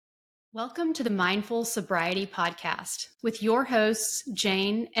Welcome to the Mindful Sobriety Podcast with your hosts,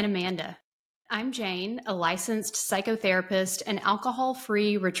 Jane and Amanda. I'm Jane, a licensed psychotherapist and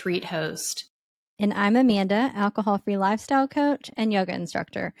alcohol-free retreat host. And I'm Amanda, alcohol-free lifestyle coach and yoga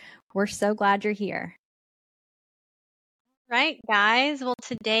instructor. We're so glad you're here. Right, guys. Well,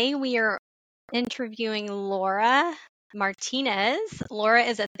 today we are interviewing Laura Martinez. Laura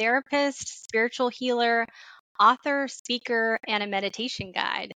is a therapist, spiritual healer, author, speaker, and a meditation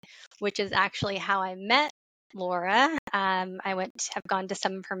guide, which is actually how I met Laura. Have gone to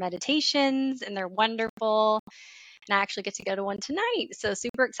some of her meditations, and they're wonderful. And I actually get to go to one tonight, so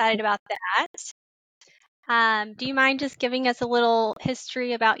super excited about that. Do you mind just giving us a little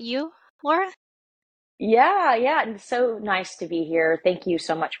history about you, Laura? Yeah. And so nice to be here. Thank you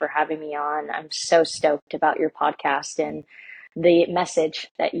so much for having me on. I'm so stoked about your podcast and the message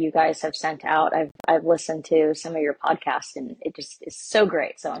that you guys have sent out. I've listened to some of your podcasts and it just is so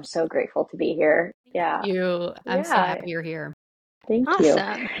great. So I'm so grateful to be here. Yeah. I'm so happy you're here. Thank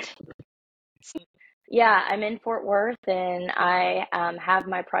Awesome. you. Yeah, I'm in Fort Worth and I have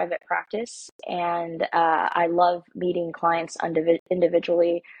my private practice and I love meeting clients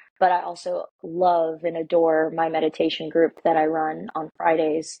individually, but I also love and adore my meditation group that I run on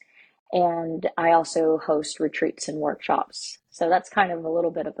Fridays. And I also host retreats and workshops. So that's kind of a little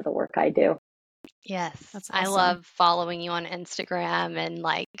bit of the work I do. Yes, That's awesome. I love following you on Instagram and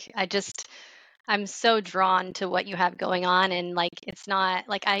I'm so drawn to what you have going on, and it's not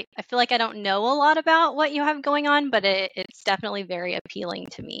I feel like I don't know a lot about what you have going on, but it's definitely very appealing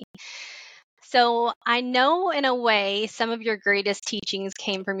to me. So I know in a way some of your greatest teachings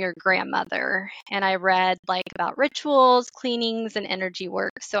came from your grandmother, and I read about rituals, cleanings, and energy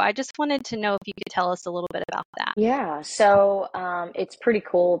work. So I just wanted to know if you could tell us a little bit about that. Yeah, so it's pretty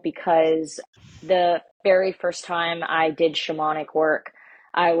cool because the very first time I did shamanic work,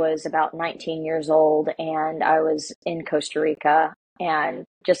 I was about 19 years old and I was in Costa Rica. And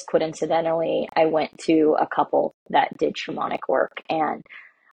just coincidentally, I went to a couple that did shamanic work. And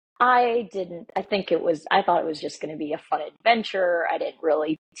I thought it was just going to be a fun adventure. I didn't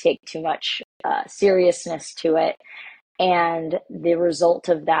really take too much seriousness to it. And the result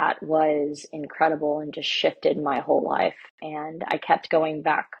of that was incredible and just shifted my whole life. And I kept going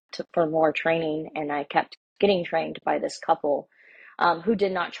back for more training and I kept getting trained by this couple who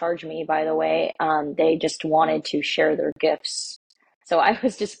did not charge me, by the way. They just wanted to share their gifts. So I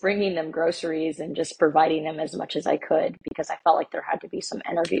was just bringing them groceries and just providing them as much as I could because I felt like there had to be some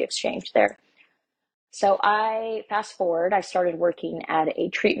energy exchange there. So fast forward, I started working at a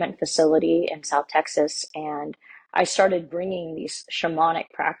treatment facility in South Texas, and I started bringing these shamanic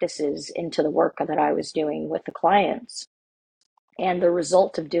practices into the work that I was doing with the clients. And the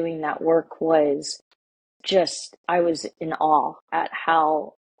result of doing that work was I was in awe at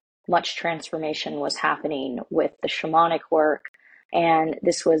how much transformation was happening with the shamanic work. And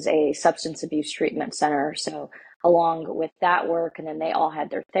this was a substance abuse treatment center. So along with that work, and then they all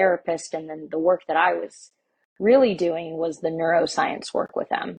had their therapist. And then the work that I was really doing was the neuroscience work with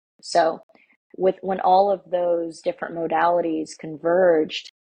them. So when all of those different modalities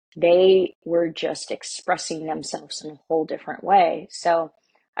converged, they were just expressing themselves in a whole different way. So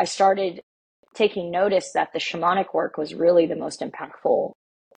I started taking notice that the shamanic work was really the most impactful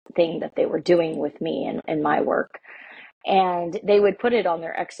thing that they were doing with me and my work. And they would put it on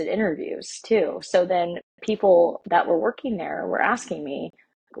their exit interviews too. So then people that were working there were asking me,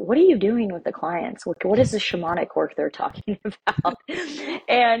 what are you doing with the clients? What is the shamanic work they're talking about?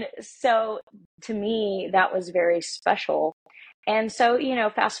 And so to me, that was very special. And so,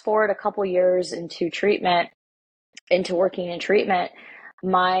 fast forward a couple years into working in treatment,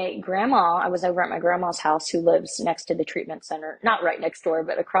 I was over at my grandma's house who lives next to the treatment center, not right next door,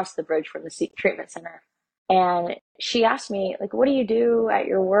 but across the bridge from the treatment center. And she asked me, what do you do at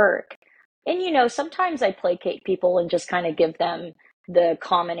your work? And, sometimes I placate people and just kind of give them the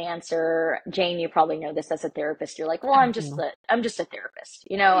common answer. Jane, you probably know this as a therapist. You're like, well, I'm just a therapist,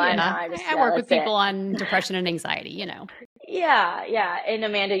 I work with people on depression and anxiety, Yeah. And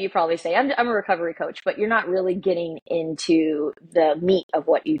Amanda, you probably say, I'm a recovery coach, but you're not really getting into the meat of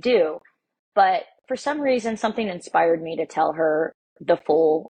what you do. But for some reason, something inspired me to tell her the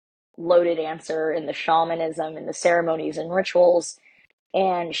full loaded answer in the shamanism and the ceremonies and rituals.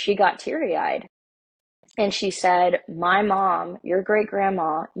 And she got teary-eyed. And she said, my mom, your great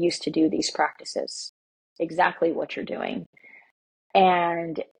grandma, used to do these practices, exactly what you're doing.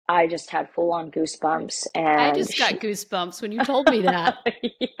 And I just had full on goosebumps. And I just got goosebumps when you told me that.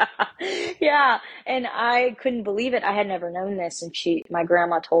 Yeah. And I couldn't believe it. I had never known this. And my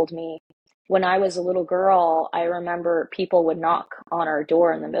grandma told me, when I was a little girl, I remember people would knock on our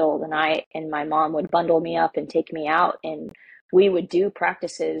door in the middle of the night, and my mom would bundle me up and take me out, and we would do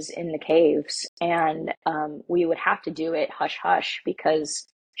practices in the caves, and we would have to do it hush hush because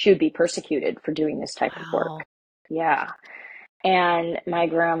she would be persecuted for doing this type of work. Wow. Yeah. And my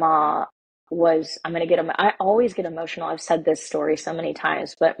grandma was, I always get emotional. I've said this story so many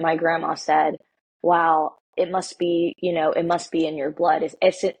times, but my grandma said, wow, it must be, it must be in your blood.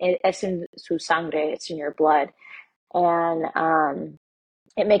 Es en su sangre, it's in your blood. And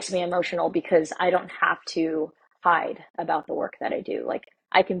it makes me emotional because I don't have to hide about the work that I do. Like,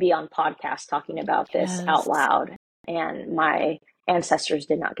 I can be on podcasts talking about this out Yes. loud, and my ancestors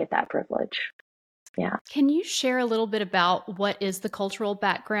did not get that privilege. Yeah. Can you share a little bit about what is the cultural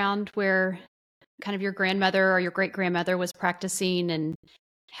background where kind of your grandmother or your great grandmother was practicing, and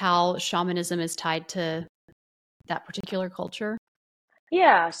how shamanism is tied to that particular culture?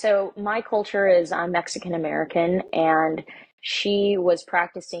 Yeah, so my culture is Mexican American, and she was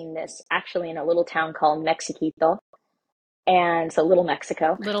practicing this actually in a little town called Mexiquito, and so Little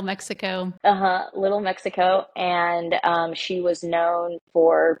Mexico. Little Mexico. Little Mexico, and she was known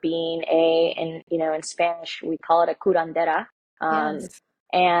for being and in Spanish we call it a curandera, um, Yes.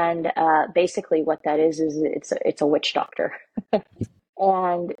 and basically what that is it's a witch doctor.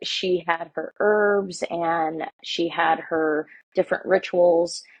 And she had her herbs and she had her different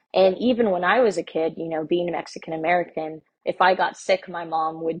rituals. And even when I was a kid, being Mexican American, if I got sick, my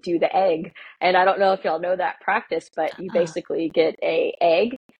mom would do the egg. And I don't know if y'all know that practice, but you Uh, basically get a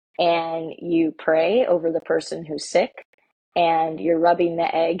egg and you pray over the person who's sick, and you're rubbing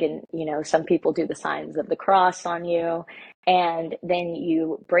the egg, and some people do the signs of the cross on you, and then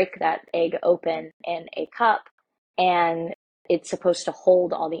you break that egg open in a cup, and it's supposed to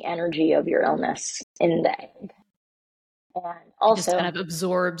hold all the energy of your illness in the egg. And it just kind also, of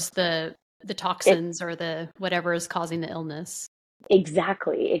absorbs the it toxins or the whatever is causing the illness.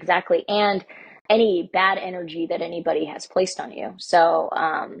 exactly. And any bad energy that anybody has placed on you. So,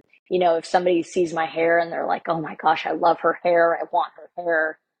 if somebody sees my hair and they're like, oh my gosh, I love her hair, I want her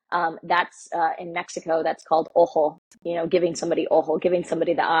hair. That's in Mexico, that's called ojo, giving somebody ojo, giving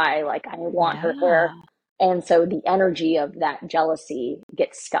somebody the eye, like I want her hair. Yeah. And so the energy of that jealousy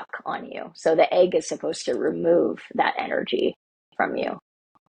gets stuck on you. So the egg is supposed to remove that energy from you.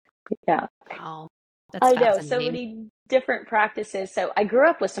 Yeah. Wow. That's I know, so fascinating. many different practices. So I grew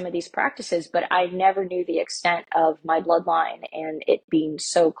up with some of these practices, but I never knew the extent of my bloodline and it being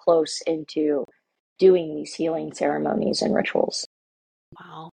so close into doing these healing ceremonies and rituals.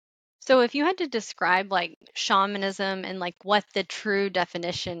 Wow. So if you had to describe like shamanism and like what the true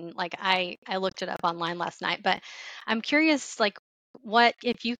definition, like I looked it up online last night, but I'm curious like what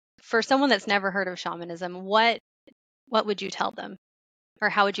if you for someone that's never heard of shamanism, what would you tell them or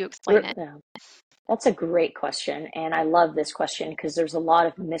how would you explain it? Yeah, that's a great question. And I love this question because there's a lot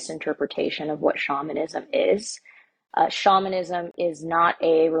of misinterpretation of what shamanism is. Shamanism is not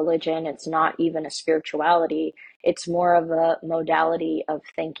a religion, it's not even a spirituality. It's more of a modality of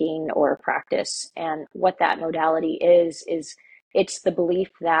thinking or a practice. And what that modality is it's the belief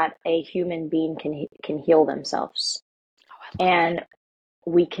that a human being can heal themselves. Oh, I love it. And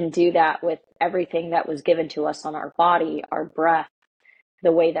we can do that with everything that was given to us on our body, our breath,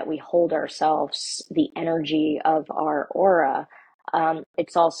 the way that we hold ourselves, the energy of our aura.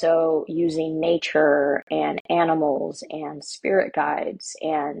 It's also using nature and animals and spirit guides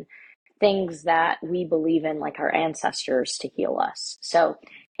and things that we believe in, like our ancestors, to heal us. So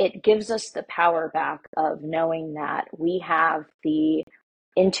it gives us the power back of knowing that we have the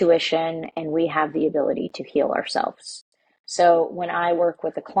intuition and we have the ability to heal ourselves. So when I work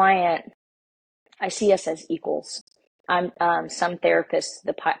with a client, I see us as equals. Some therapists,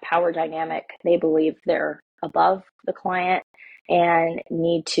 the power dynamic, they believe they're above the client and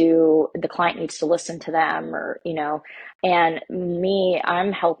the client needs to listen to them, and me,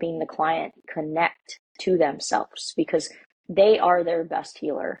 I'm helping the client connect to themselves because they are their best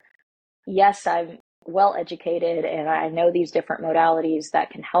healer. Yes, I'm well educated and I know these different modalities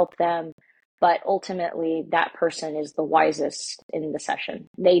that can help them, but ultimately that person is the wisest in the session.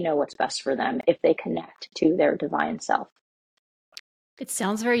 They know what's best for them if they connect to their divine self. It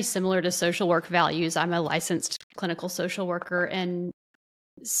sounds very similar to social work values. I'm a licensed clinical social worker, and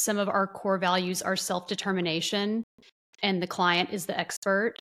some of our core values are self-determination, and the client is the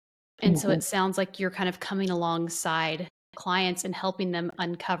expert. And so Mm-hmm. it sounds like you're kind of coming alongside clients and helping them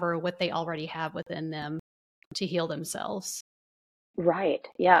uncover what they already have within them to heal themselves. Right.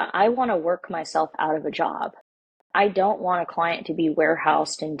 Yeah. I want to work myself out of a job. I don't want a client to be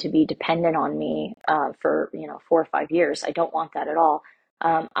warehoused and to be dependent on me for 4 or 5 years. I don't want that at all.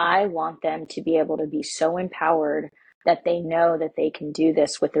 I want them to be able to be so empowered that they know that they can do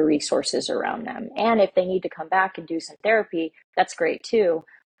this with the resources around them. And if they need to come back and do some therapy, that's great too.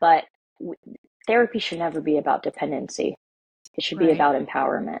 But therapy should never be about dependency. It should be about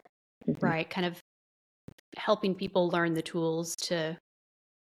empowerment. Right. Kind of helping people learn the tools to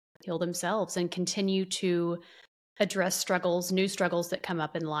heal themselves and continue to address struggles, new struggles that come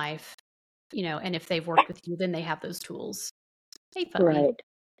up in life, and if they've worked with you, then they have those tools. Hey, puppy. Right.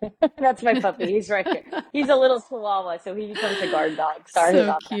 That's my puppy. He's right here. He's a little chihuahua, so he becomes a guard dog. Sorry so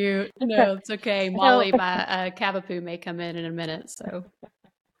about cute. No, it's okay. Molly, my Cavapoo, may come in a minute. So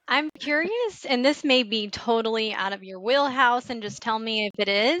I'm curious, and this may be totally out of your wheelhouse, and just tell me if it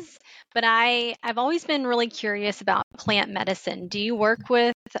is, but I've always been really curious about plant medicine. Do you work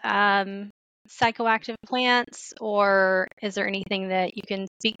with psychoactive plants, or is there anything that you can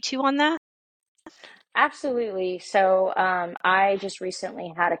speak to on that? Absolutely. So I just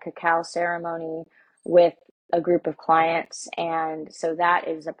recently had a cacao ceremony with a group of clients, and so that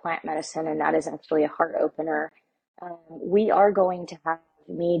is a plant medicine, and that is actually a heart opener. We are going to have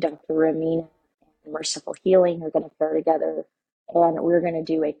me, Dr. Ramina, and Merciful Healing. We're going to pair together, and we're going to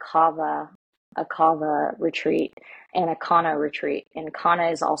do a kava retreat and a kana retreat. And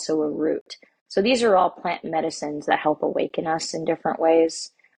kana is also a root. So these are all plant medicines that help awaken us in different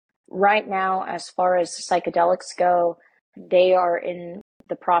ways. Right now, as far as psychedelics go, they are in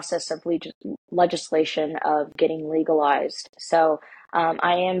the process of legislation of getting legalized. So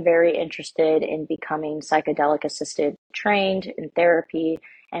I am very interested in becoming psychedelic assisted trained in therapy.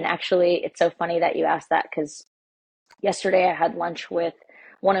 And actually, it's so funny that you asked that, because yesterday I had lunch with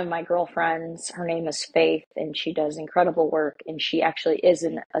one of my girlfriends. Her name is Faith, and she does incredible work. And she actually is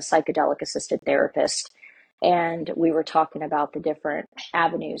a psychedelic assisted therapist. And we were talking about the different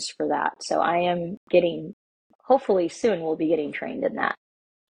avenues for that. So I am hopefully soon we'll be getting trained in that.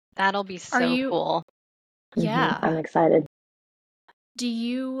 That'll be so cool. Yeah. I'm excited. Do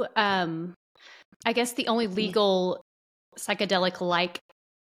you, I guess the only legal psychedelic-like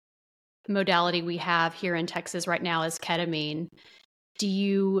modality we have here in Texas right now is ketamine. Do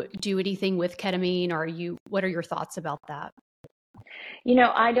you do anything with ketamine, or what are your thoughts about that?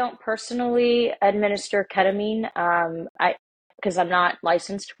 I don't personally administer ketamine, because I'm not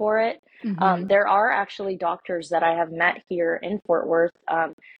licensed for it. There are actually doctors that I have met here in Fort Worth.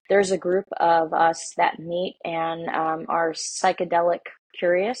 There's a group of us that meet and are psychedelic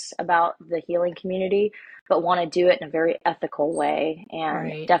curious about the healing community, but want to do it in a very ethical way,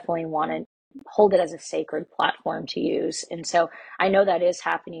 and definitely want to hold it as a sacred platform to use. And so I know that is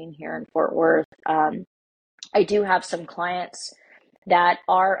happening here in Fort Worth. I do have some clients that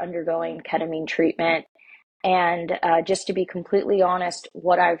are undergoing ketamine treatment. And just to be completely honest,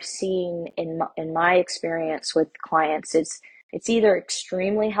 what I've seen in my experience with clients is it's either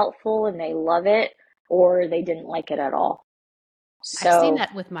extremely helpful and they love it, or they didn't like it at all. So I've seen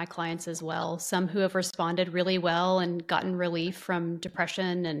that with my clients as well. Some who have responded really well and gotten relief from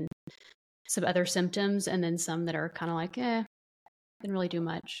depression and some other symptoms, and then some that are kind of like, didn't really do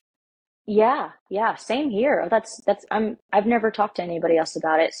much. Yeah, same here. I've never talked to anybody else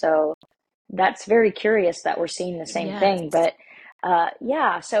about it, so that's very curious that we're seeing the same thing. But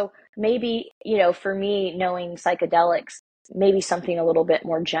so maybe, for me, knowing psychedelics, maybe something a little bit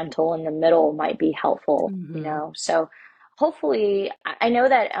more gentle in the middle might be helpful, So hopefully, I know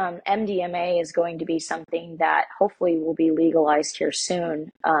that MDMA is going to be something that hopefully will be legalized here soon,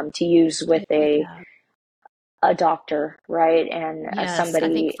 to use with a doctor, right? And somebody.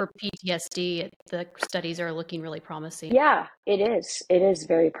 I think for PTSD, the studies are looking really promising. Yeah, it is. It is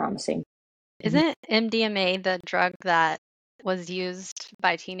very promising. Isn't MDMA the drug that was used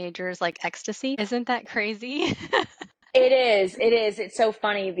by teenagers like ecstasy? Isn't that crazy? It is. It's so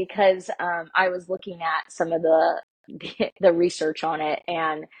funny because I was looking at some of the research on it,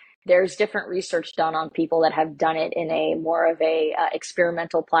 and there's different research done on people that have done it in a more of a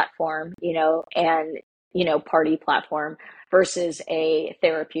experimental platform, and party platform versus a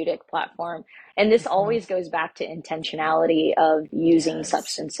therapeutic platform. And this always goes back to intentionality of using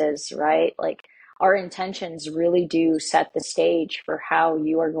substances, right? Like, our intentions really do set the stage for how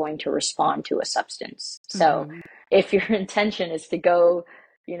you are going to respond to a substance. So if your intention is to go,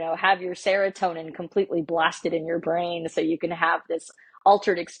 have your serotonin completely blasted in your brain so you can have this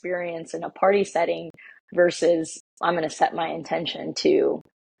altered experience in a party setting, versus I'm going to set my intention to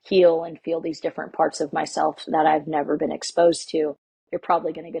heal and feel these different parts of myself that I've never been exposed to, you're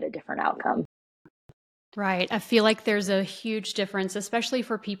probably going to get a different outcome. Right. I feel like there's a huge difference, especially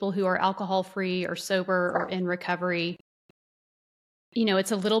for people who are alcohol free or sober or in recovery.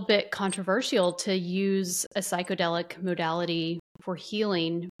 It's a little bit controversial to use a psychedelic modality for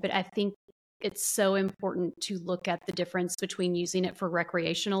healing, but I think it's so important to look at the difference between using it for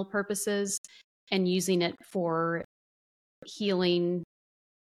recreational purposes and using it for healing,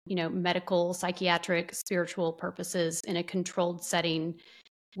 medical, psychiatric, spiritual purposes in a controlled setting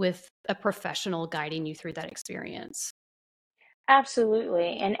with a professional guiding you through that experience.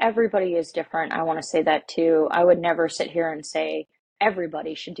 Absolutely. And everybody is different. I want to say that too. I would never sit here and say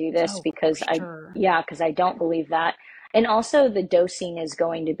everybody should do this Oh, because for sure. because I don't believe that. And also the dosing is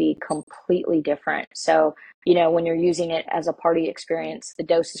going to be completely different. So, when you're using it as a party experience, the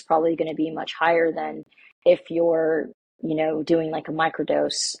dose is probably going to be much higher than if you're, doing like a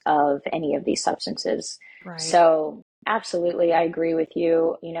microdose of any of these substances. Right. So absolutely, I agree with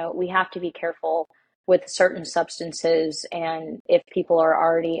you. We have to be careful with certain substances, and if people are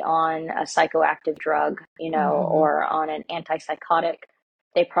already on a psychoactive drug, or on an antipsychotic,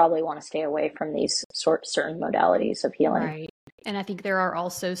 they probably want to stay away from these certain modalities of healing. Right. And I think there are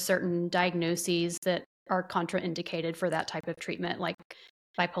also certain diagnoses that are contraindicated for that type of treatment, like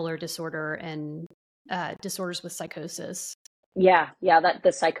bipolar disorder and disorders with psychosis. Yeah, that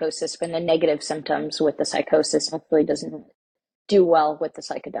the psychosis and the negative symptoms with the psychosis actually doesn't do well with the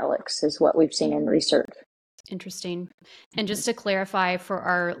psychedelics, is what we've seen in research. Interesting. And just to clarify for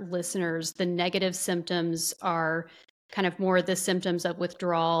our listeners, the negative symptoms are kind of more the symptoms of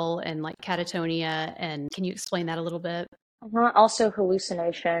withdrawal and like catatonia. And can you explain that a little bit? Also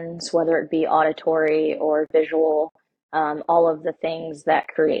hallucinations, whether it be auditory or visual, all of the things that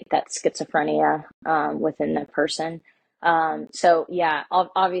create that schizophrenia within the person. So yeah,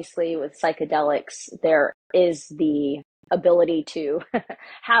 obviously with psychedelics, there is the ability to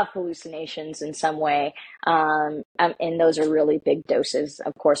have hallucinations in some way. And those are really big doses.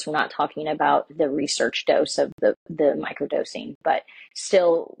 Of course, we're not talking about the research dose of the microdosing, but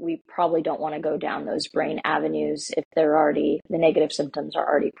still, we probably don't want to go down those brain avenues if the negative symptoms are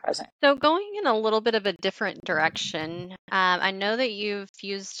already present. So going in a little bit of a different direction, I know that you've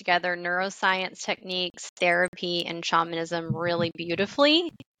fused together neuroscience techniques, therapy, and shamanism really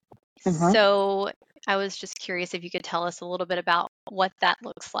beautifully. Mhm. So I was just curious if you could tell us a little bit about what that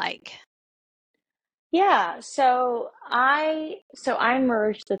looks like. Yeah, so I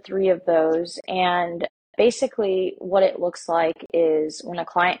merged the three of those, and basically what it looks like is when a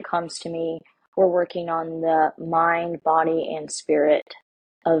client comes to me, we're working on the mind, body, and spirit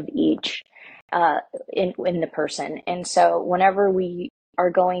of each in the person. And so whenever we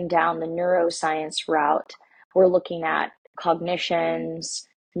are going down the neuroscience route, we're looking at cognitions,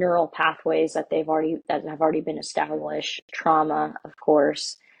 neural pathways that have already been established, trauma, of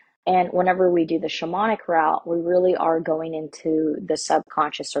course. And whenever we do the shamanic route, we really are going into the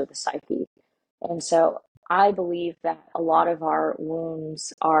subconscious or the psyche. And so I believe that a lot of our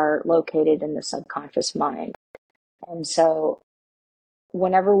wounds are located in the subconscious mind. And so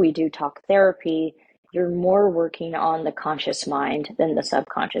whenever we do talk therapy, you're more working on the conscious mind than the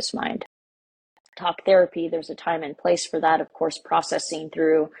subconscious mind. Talk therapy, there's a time and place for that. Of course, processing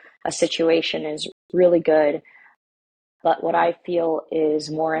through a situation is really good. But what I feel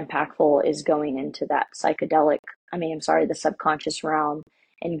is more impactful is going into that the subconscious realm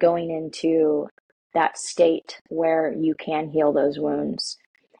and going into that state where you can heal those wounds.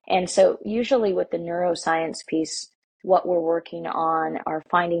 And so usually with the neuroscience piece, what we're working on are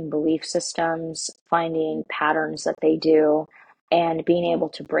finding belief systems, finding patterns that they do, and being able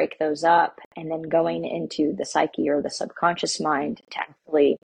to break those up, and then going into the psyche or the subconscious mind to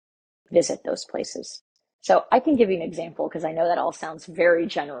actually visit those places. So I can give you an example because I know that all sounds very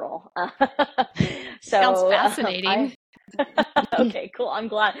general. Sounds fascinating. Okay, cool. I'm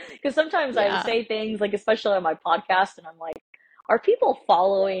glad, because sometimes I Yeah. say things like, especially on my podcast, and I'm like, are people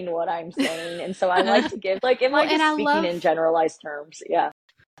following what I'm saying? And so I like to give, like, am I just speaking in generalized terms? Yeah.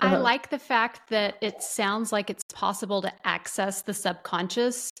 I like the fact that it sounds like it's possible to access the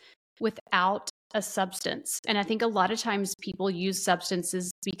subconscious without a substance. And I think a lot of times people use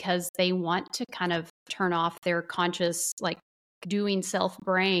substances because they want to kind of turn off their conscious, like doing self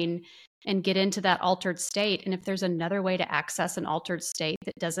brain and get into that altered state. And if there's another way to access an altered state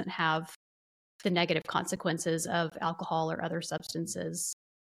that doesn't have the negative consequences of alcohol or other substances,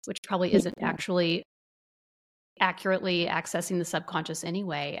 which probably isn't actually accurately accessing the subconscious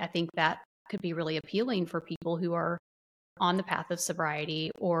anyway, I think that could be really appealing for people who are on the path of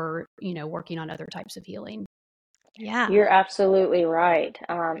sobriety or, working on other types of healing. Yeah. You're absolutely right.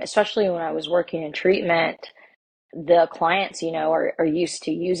 Especially when I was working in treatment, the clients, are used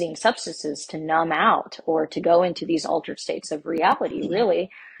to using substances to numb out or to go into these altered states of reality, really.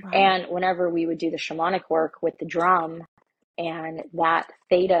 Right. And whenever we would do the shamanic work with the drum and that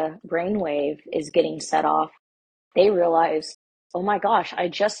theta brainwave is getting set off, they realized oh my gosh, I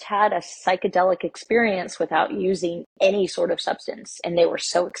just had a psychedelic experience without using any sort of substance. And they were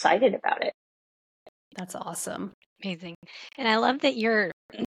so excited about it. That's awesome. Amazing. And I love that you're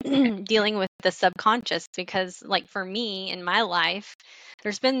dealing with the subconscious, because like for me in my life,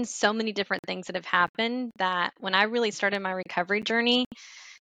 there's been so many different things that have happened that when I really started my recovery journey,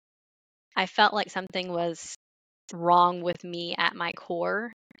 I felt like something was wrong with me at my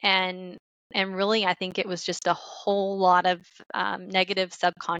core. And really, I think it was just a whole lot of negative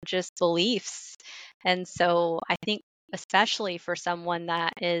subconscious beliefs. And so I think, especially for someone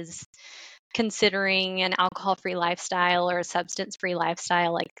that is considering an alcohol-free lifestyle or a substance-free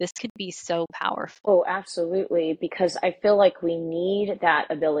lifestyle, like this could be so powerful. Oh, absolutely. Because I feel like we need that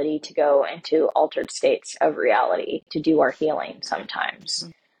ability to go into altered states of reality to do our healing sometimes.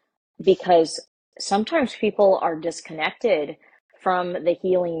 Because sometimes people are disconnected from the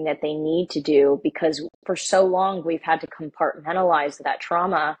healing that they need to do because for so long we've had to compartmentalize that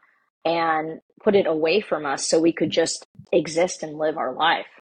trauma and put it away from us so we could just exist and live our life,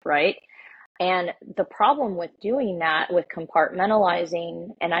 right? And the problem with doing that, with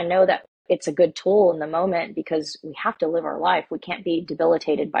compartmentalizing, and I know that it's a good tool in the moment because we have to live our life. We can't be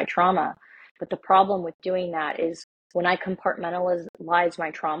debilitated by trauma. But the problem with doing that is when I compartmentalize my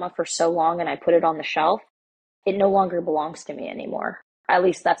trauma for so long and I put it on the shelf, it no longer belongs to me anymore. At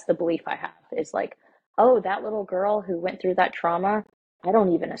least that's the belief I have, is like, oh, that little girl who went through that trauma, I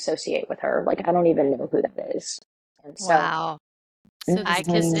don't even associate with her. Like, I don't even know who that is. And so, Wow. So I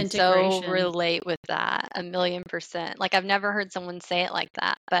this can so integration. relate with that 1,000,000%. Like I've never heard someone say it like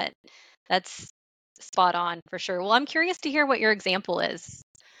that, but that's spot on for sure. Well, I'm curious to hear what your example is.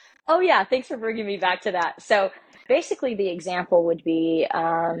 oh yeah, thanks for bringing me back to that. So basically the example would be,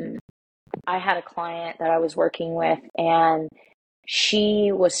 I had a client that I was working with and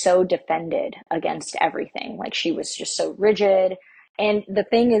she was so defended against everything. Like she was just so rigid. And the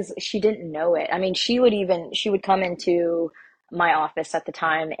thing is, she didn't know it. I mean, she would come into my office at the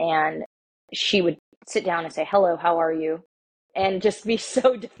time and she would sit down and say, hello, how are you? And just be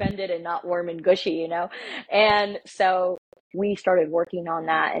so defended and not warm and gushy, you know? And so we started working on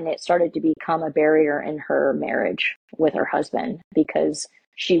that and it started to become a barrier in her marriage with her husband because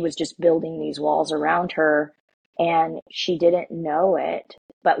she was just building these walls around her and she didn't know it.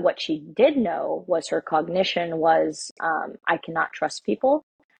 But what she did know was her cognition was, I cannot trust people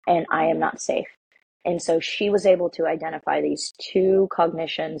and I am not safe. And so she was able to identify these two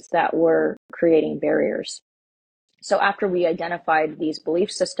cognitions that were creating barriers. So after we identified these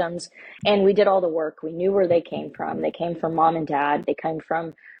belief systems and we did all the work, we knew where they came from. They came from mom and dad. They came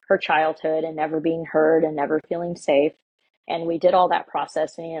from her childhood and never being heard and never feeling safe. And we did all that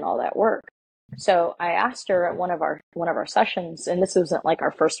processing and all that work. So I asked her at one of our sessions, and this wasn't like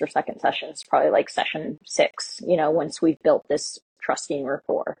our first or second session, it's probably like session 6, once we've built this trusting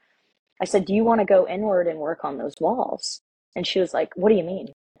rapport. I said, do you want to go inward and work on those walls? And she was like, what do you mean?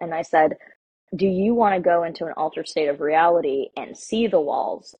 And I said, do you want to go into an altered state of reality and see the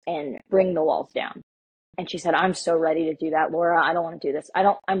walls and bring the walls down? And she said, I'm so ready to do that, Laura. I don't want to do this.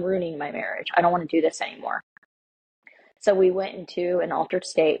 I'm ruining my marriage. I don't want to do this anymore. So we went into an altered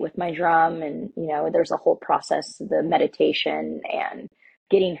state with my drum and, there's a whole process, the meditation and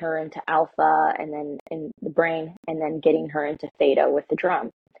getting her into alpha and then in the brain and then getting her into theta with the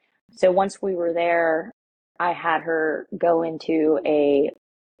drum. So once we were there, I had her go into a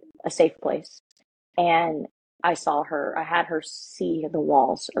safe place and I had her see the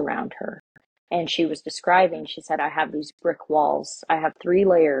walls around her. And she was describing, she said, I have these brick walls. I have 3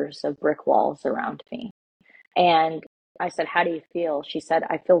 layers of brick walls around me. And I said, how do you feel? She said,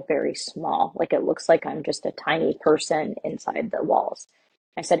 I feel very small. Like it looks like I'm just a tiny person inside the walls.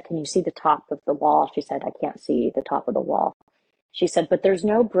 I said, can you see the top of the wall? She said, I can't see the top of the wall. She said, but there's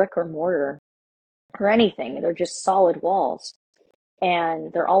no brick or mortar or anything. They're just solid walls.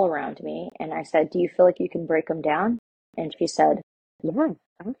 And they're all around me. And I said, do you feel like you can break them down? And she said, yeah,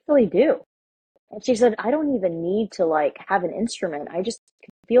 I really do. And she said, I don't even need to have an instrument. I just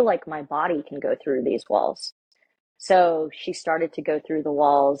feel like my body can go through these walls. So she started to go through the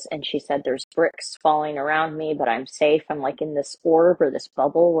walls and she said, there's bricks falling around me, but I'm safe. I'm in this orb or this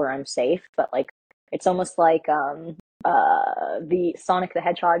bubble where I'm safe. But it's almost like the Sonic the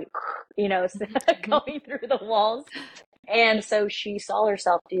Hedgehog, going through the walls. And so she saw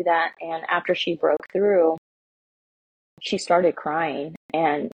herself do that. And after she broke through, she started crying.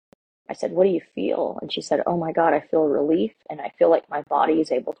 And I said, what do you feel? And she said, oh my God, I feel relief. And I feel like my body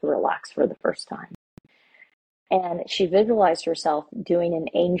is able to relax for the first time. And she visualized herself doing an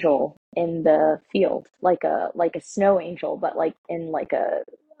angel in the field, like a snow angel, but in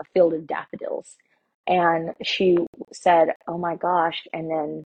a field of daffodils. And she said, oh my gosh. And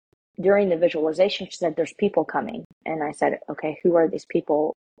then during the visualization, she said, there's people coming. And I said, okay, who are these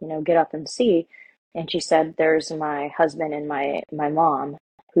people? Get up and see. And she said, there's my husband and my mom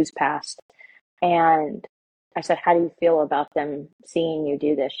who's passed. And I said, how do you feel about them seeing you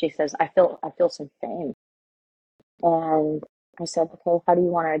do this? She says, I feel some shame. And I said, okay, how do you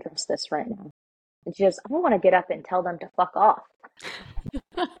want to address this right now? And she goes, I want to get up and tell them to fuck off.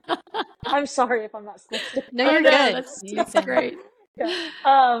 I'm sorry if I'm not supposed to. No, you're good. That's great.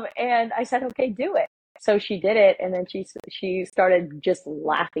 Yeah. And I said, okay, do it. So she did it, and then she started just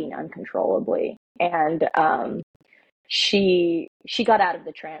laughing uncontrollably, and she got out of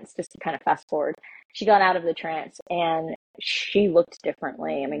the trance. Just to kind of fast forward, she got out of the trance, and she looked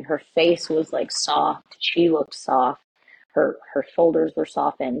differently. I mean, her face was like soft. She looked soft. Her shoulders were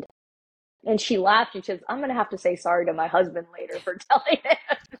softened. And she laughed and she says, I'm going to have to say sorry to my husband later for telling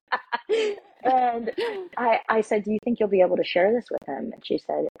him. And I said, do you think you'll be able to share this with him? And she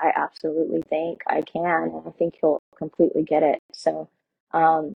said, I absolutely think I can. And I think he'll completely get it. So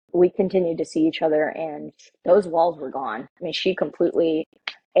we continued to see each other, and those walls were gone. I mean, she completely,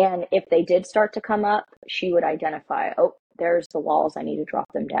 and if they did start to come up, she would identify, oh, there's the walls. I need to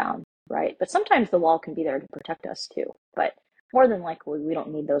drop them down. Right. But sometimes the wall can be there to protect us too. But more than likely, we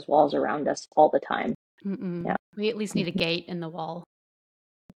don't need those walls around us all the time. Yeah. We at least need a gate in the wall.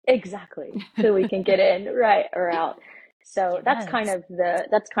 Exactly. So we can get in, right, or out. So Yes.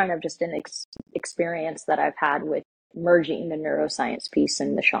 that's kind of just an experience that I've had with merging the neuroscience piece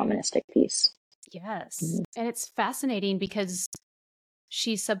and the shamanistic piece. Yes. Mhm. And it's fascinating because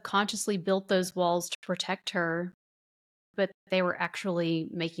she subconsciously built those walls to protect her, but they were actually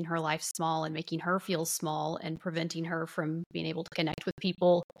making her life small and making her feel small and preventing her from being able to connect with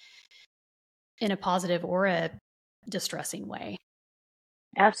people in a positive or a distressing way.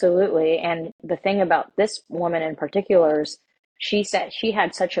 Absolutely. And the thing about this woman in particular is she said she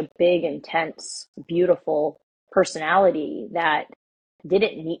had such a big, intense, beautiful personality that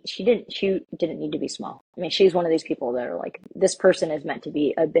she didn't need to be small. I mean, she's one of these people that are like, this person is meant to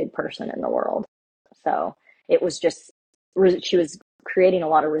be a big person in the world. So it was just, she was creating a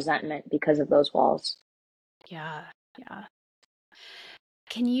lot of resentment because of those walls. Yeah. Yeah.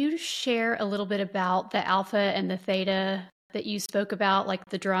 Can you share a little bit about the alpha and the theta that you spoke about, like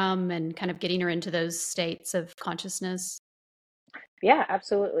the drum and kind of getting her into those states of consciousness? Yeah,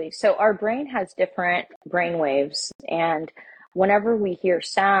 absolutely. So our brain has different brain waves, and whenever we hear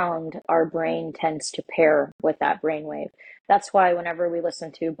sound, our brain tends to pair with that brain wave. That's why whenever we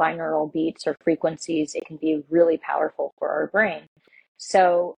listen to binaural beats or frequencies, it can be really powerful for our brain.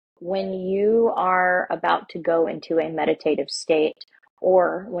 So when you are about to go into a meditative state,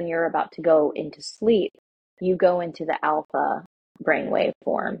 or when you're about to go into sleep, you go into the alpha brainwave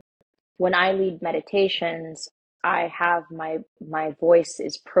form. When I lead meditations, I have my voice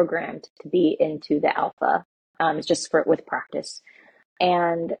is programmed to be into the alpha. It's just with practice.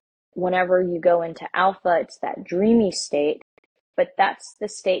 And whenever you go into alpha, it's that dreamy state, but that's the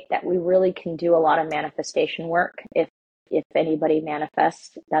state that we really can do a lot of manifestation work. If anybody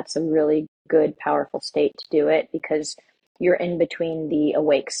manifests, that's a really good, powerful state to do it, because you're in between the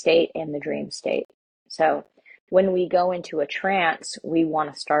awake state and the dream state. So when we go into a trance, we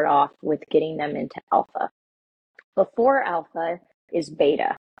want to start off with getting them into alpha. Before alpha is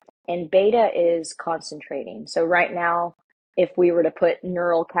beta, and beta is concentrating. So right now, if we were to put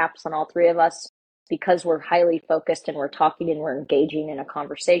neural caps on all three of us, because we're highly focused and we're talking and we're engaging in a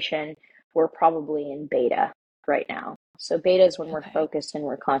conversation, we're probably in beta right now. So beta is when we're focused and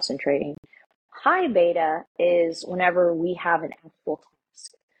we're concentrating. High beta is whenever we have an actual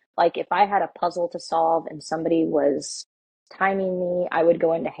task. Like if I had a puzzle to solve and somebody was timing me, I would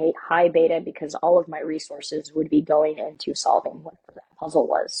go into high beta because all of my resources would be going into solving whatever that puzzle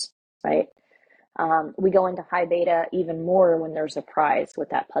was, right? We go into high beta even more when there's a prize with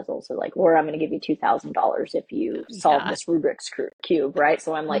that puzzle. So like, or I'm going to give you $2,000 if you solve this Rubik's Cube, right?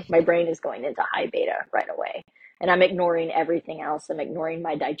 So I'm like, my brain is going into high beta right away. And I'm ignoring everything else. I'm ignoring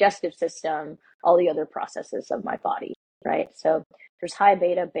my digestive system, all the other processes of my body, right? So there's high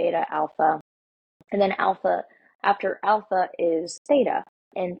beta, beta, alpha. And then after alpha is theta.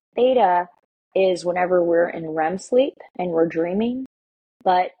 And theta is whenever we're in REM sleep and we're dreaming.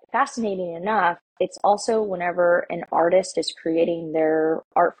 But fascinating enough, it's also whenever an artist is creating their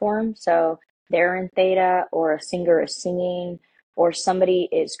art form. So they're in theta, or a singer is singing, or somebody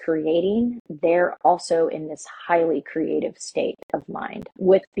is creating, they're also in this highly creative state of mind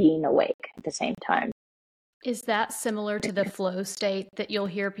with being awake at the same time. Is that similar to the flow state that you'll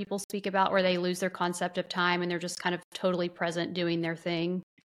hear people speak about, where they lose their concept of time and they're just kind of totally present doing their thing?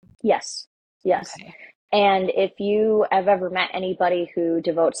 Yes. Yes. Okay. And if you have ever met anybody who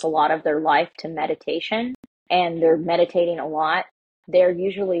devotes a lot of their life to meditation and they're meditating a lot, they're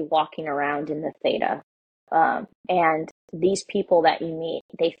usually walking around in the theta. And these people that you meet,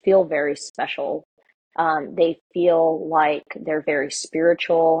 they feel very special. They feel like they're very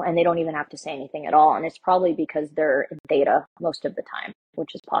spiritual and they don't even have to say anything at all. And it's probably because they're in theta most of the time,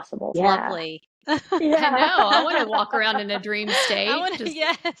 which is possible. It's Yeah. lovely. I know. I want to walk around in a dream state, just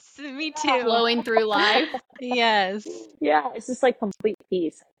Yes, me too. flowing through life. Yes. Yeah, it's just like complete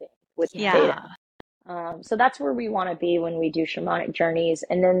peace, I think, with Yeah. theta. So that's where we want to be when we do shamanic journeys.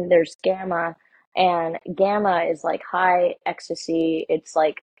 And then there's gamma, and gamma is like high ecstasy. It's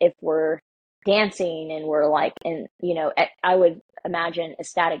like if we're dancing and we're like in, I would imagine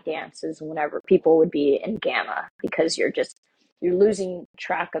ecstatic dances whenever people would be in gamma because you're losing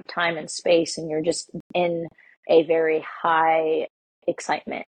track of time and space and you're just in a very high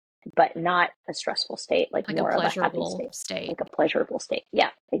excitement, but not a stressful state, like Like a more of a happy pleasurable state, state. like a pleasurable state. Yeah,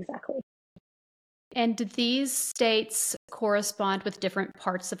 exactly. And do these states correspond with different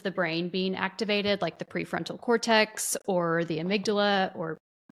parts of the brain being activated, like the prefrontal cortex or the amygdala, or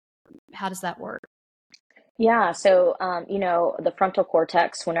how does that work? Yeah, so the frontal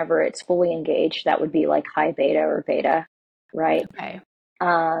cortex, whenever it's fully engaged, that would be like high beta or beta, right? Okay.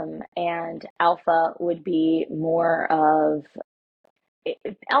 And alpha would be more of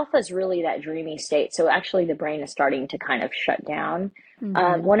alpha is really that dreamy state. So actually, the brain is starting to kind of shut down.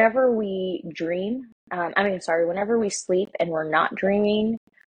 Mhm. Whenever we dream, whenever we sleep and we're not dreaming,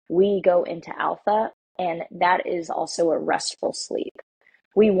 we go into alpha, and that is also a restful sleep.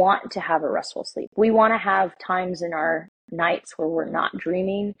 We want to have a restful sleep. We want to have times in our nights where we're not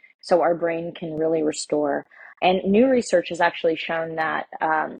dreaming so our brain can really restore. And new research has actually shown that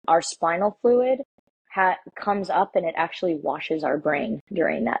our spinal fluid comes up and it actually washes our brain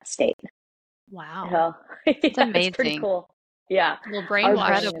during that state. Wow. So It's yeah, it's pretty amazing. cool. Yeah, A little our brainwash.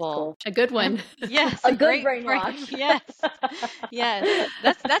 brain is Incredible. cool. A good one. Yes, A a good great brain. brainwash. Yes. Yes.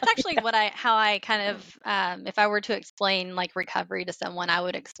 That's actually how I kind of if I were to explain like recovery to someone, I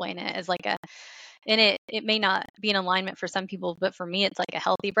would explain it as like and it may not be in alignment for some people, but for me it's like a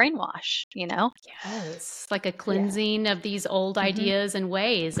healthy brainwash, you know? Yes. Like a cleansing of these old Mhm. ideas and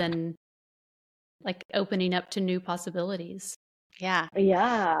ways and like opening up to new possibilities. Yeah.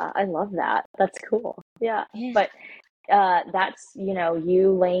 Yeah, I love that. That's cool. Yeah. Yeah. But that's,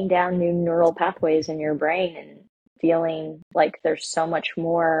 you laying down new neural pathways in your brain and feeling like there's so much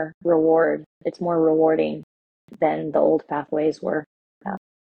more reward. It's more rewarding than the old pathways were. Yeah.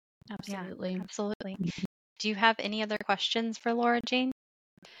 Absolutely. Yeah, absolutely. Do you have any other questions for Laura Jane?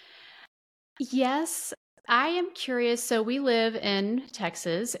 Yes, I am curious. So we live in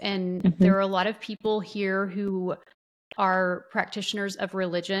Texas, and Mhm. there are a lot of people here who are practitioners of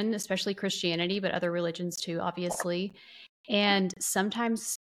religion, especially Christianity, but other religions too, obviously. And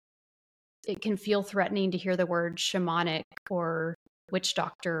sometimes it can feel threatening to hear the word shamanic or witch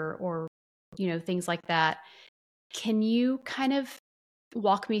doctor or, things like that. Can you kind of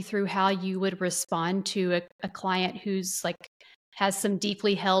walk me through how you would respond to a client who's like has some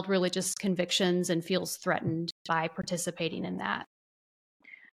deeply held religious convictions and feels threatened by participating in that?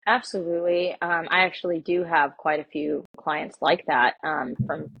 Absolutely. I actually do have quite a few clients like that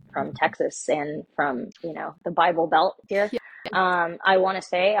from Texas and from the Bible Belt here. Yeah. I want to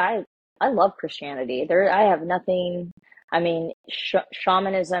say I love Christianity. I have nothing. I mean,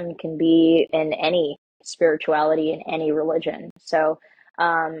 shamanism can be in any spirituality in any religion. So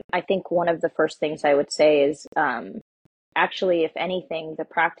I think one of the first things I would say is actually, if anything, the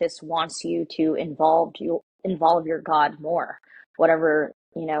practice wants you to involve your God more, whatever,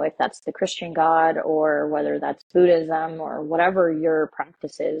 if that's the Christian God or whether that's Buddhism or whatever your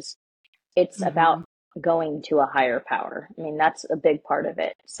practice is, it's about Mhm. going to a higher power. I mean, that's a big part of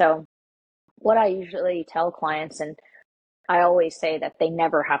it. So what I usually tell clients, and I always say that they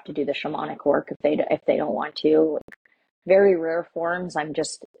never have to do the shamanic work if they don't want to. Very rare forms, I'm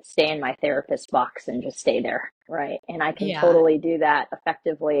just stay in my therapist box and just stay there, right? And I can Yeah. totally do that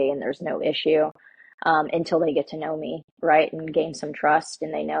effectively, and there's no issue until they get to know me, right, and gain some trust,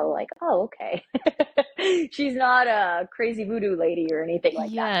 and they know, like, oh, okay, she's not a crazy voodoo lady or anything like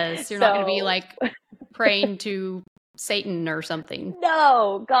that. Yes, you're not going to be So like praying to Satan or something.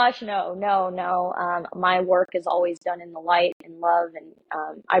 no, gosh, no, no, no. My work is always done in the light and love,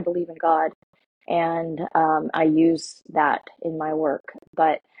 and I believe in God, and I use that in my work.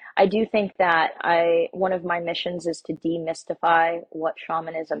 But I do think that one of my missions is to demystify what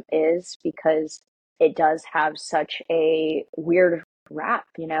shamanism is because it does have such a weird rap,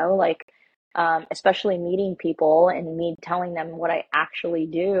 like especially meeting people and me telling them what I actually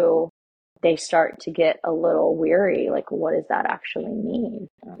do they start to get a little weary, like, what does that actually mean?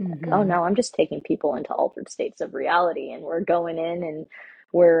 And I'm like, oh no, I'm just taking people into altered states of reality, and we're going in and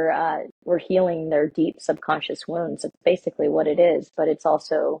we're healing their deep subconscious wounds. It's basically what it is, but it's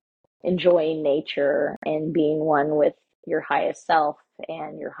also enjoying nature and being one with your highest self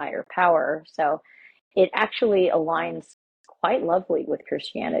and your higher power. So it actually aligns quite lovely with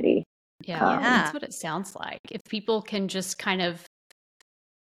Christianity. Yeah, that's what it sounds like. If people can just kind of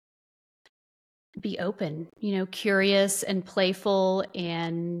be open, curious and playful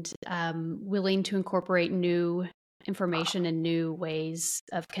and willing to incorporate new information and new ways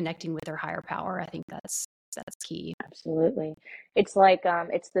of connecting with their higher power. I think that's key. Absolutely. It's like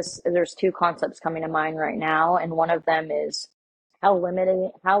there's two concepts coming to mind right now, and one of them is how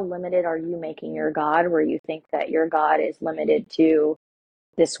limited are you making your God, where you think that your God is limited to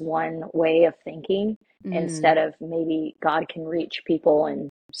this one way of thinking, instead of maybe God can reach people in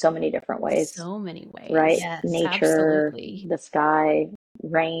so many different ways. So many ways. Right? Yes, Nature, absolutely. the sky,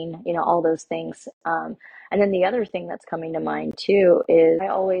 rain, all those things. And then the other thing that's coming to mind too is I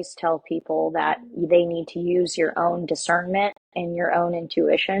always tell people that they need to use your own discernment and your own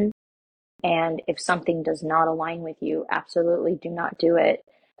intuition. And if something does not align with you, absolutely do not do it.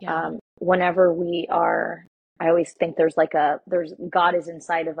 Yeah. Whenever I always think there's God is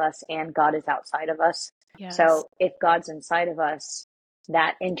inside of us and God is outside of us. Yes. So if God's inside of us,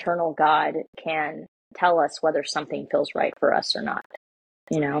 that internal God can tell us whether something feels right for us or not,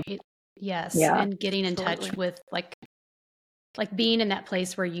 Right. Yes. Yeah. And getting in touch with like being in that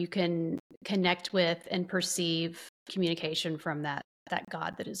place where you can connect with and perceive communication from that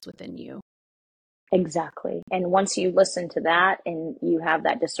God that is within you. Exactly. And once you listen to that and you have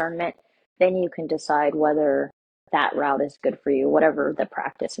that discernment, then you can decide whether that route is good for you, whatever the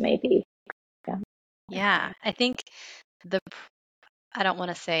practice may be. Yeah. I think I don't want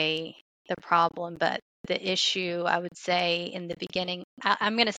to say the problem, but the issue, I would say in the beginning,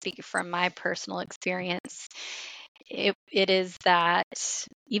 I'm going to speak from my personal experience. It is that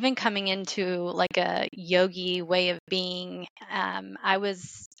even coming into like a yogi way of being, and I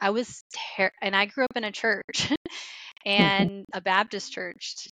grew up in a church and a Baptist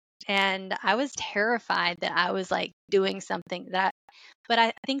church, and I was terrified that I was like doing something but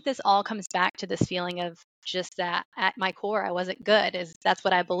I think this all comes back to this feeling of just that at my core, I wasn't good, that's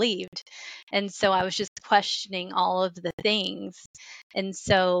what I believed. And so I was just questioning all of the things. And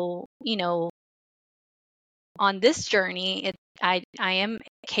so, on this journey, I am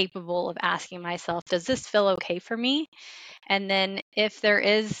capable of asking myself, does this feel okay for me? And then if there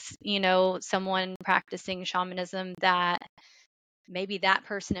is, someone practicing shamanism that maybe that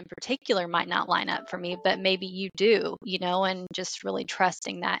person in particular might not line up for me, but maybe you do, and just really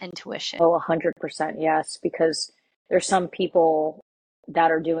trusting that intuition. Oh, 100% yes, because there's some people that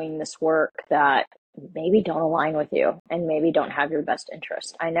are doing this work that maybe don't align with you and maybe don't have your best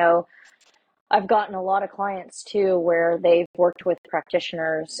interest. I know I've gotten a lot of clients too where they've worked with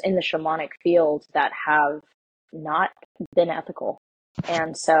practitioners in the shamanic field that have not been ethical.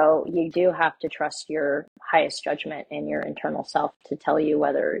 And so you do have to trust your highest judgment and your internal self to tell you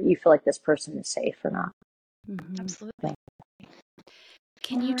whether you feel like this person is safe or not. Absolutely.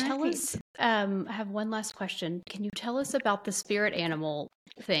 Can you tell us, I have one last question. Can you tell us about the spirit animal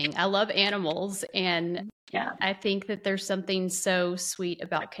thing? I love animals, and I think that there's something so sweet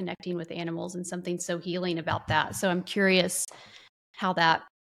about connecting with animals and something so healing about that. So I'm curious how that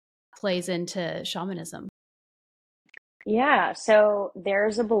plays into shamanism. Yeah, so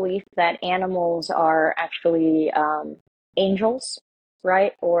there's a belief that animals are actually angels,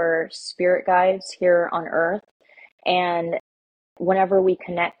 right? Or spirit guides here on Earth. And whenever we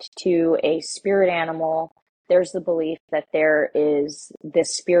connect to a spirit animal, there's the belief that there is the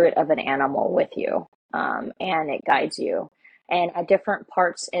spirit of an animal with you, and it guides you. And at different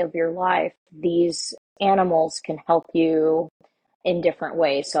parts of your life, these animals can help you in different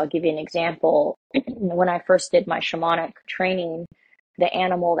ways. So I'll give you an example. When I first did my shamanic training, the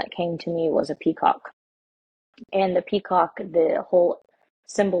animal that came to me was a peacock. And the peacock, the whole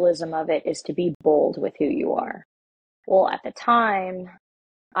symbolism of it is to be bold with who you are. Well, at the time,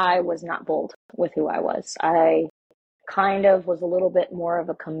 I was not bold with who I was. I kind of was a little bit more of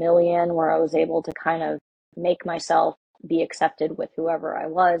a chameleon where I was able to kind of make myself be accepted with whoever I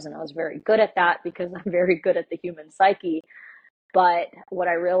was. And I was very good at that because I'm very good at the human psyche. But what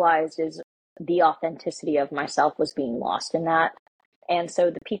I realized is the authenticity of myself was being lost in that. And so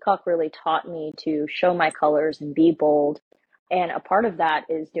the peacock really taught me to show my colors and be bold. And a part of that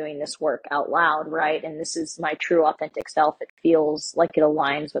is doing this work out loud, right? And this is my true authentic self. It feels like it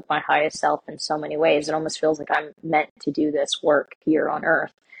aligns with my highest self in so many ways. It almost feels like I'm meant to do this work here on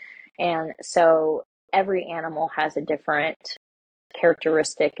Earth. And so every animal has a different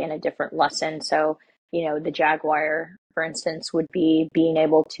characteristic and a different lesson. So, the jaguar, for instance, would be being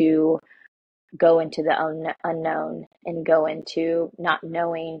able to go into the unknown and go into not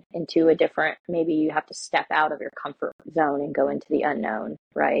knowing into a different, maybe you have to step out of your comfort zone and go into the unknown,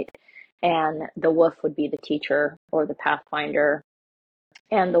 right? And the wolf would be the teacher or the pathfinder.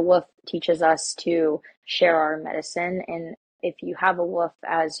 And the wolf teaches us to share our medicine. And if you have a wolf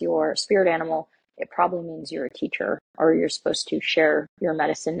as your spirit animal, it probably means you're a teacher, or you're supposed to share your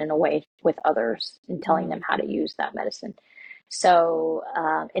medicine in a way with others and telling them how to use that medicine. So,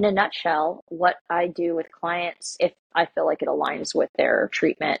 in a nutshell, what I do with clients, if I feel like it aligns with their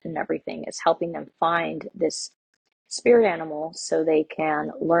treatment and everything, is helping them find this spirit animal so they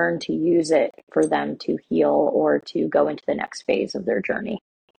can learn to use it for them to heal or to go into the next phase of their journey.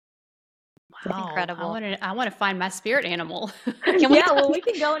 Wow. Incredible. I want to find my spirit animal. We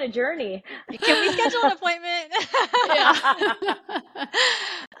can go on a journey. Can we schedule an appointment? Yeah.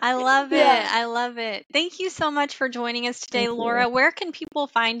 I love it. Yeah. I love it. Thank you so much for joining us today, Thank Laura. you. Where can people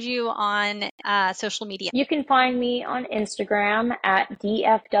find you on social media? You can find me on Instagram at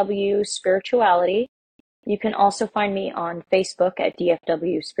DFW Spirituality. You can also find me on Facebook at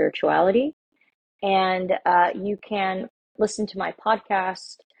DFW Spirituality. And you can listen to my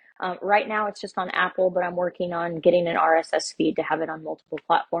podcast. Right now it's just on Apple, but I'm working on getting an RSS feed to have it on multiple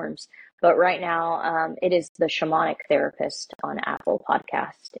platforms. But right now it is the Shamanic Therapist on Apple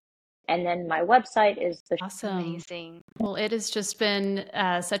Podcast. And then my website is the Awesome. Amazing. Well, it has just been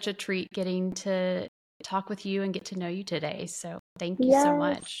such a treat getting to talk with you and get to know you today. So thank you so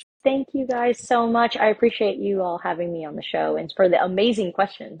much. Thank you guys so much. I appreciate you all having me on the show and for the amazing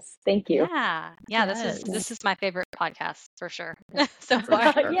questions. Thank you. Yeah. Yes. This is my favorite podcast for sure. So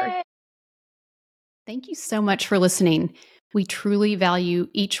far. Yay. Thank you so much for listening. We truly value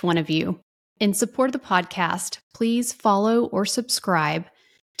each one of you. In support of the podcast, please follow or subscribe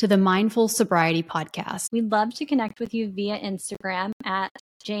to the Mindful Sobriety Podcast. We'd love to connect with you via Instagram at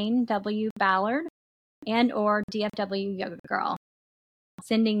Jane W. Ballard and or DFW Yoga Girl.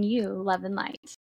 Sending you love and light.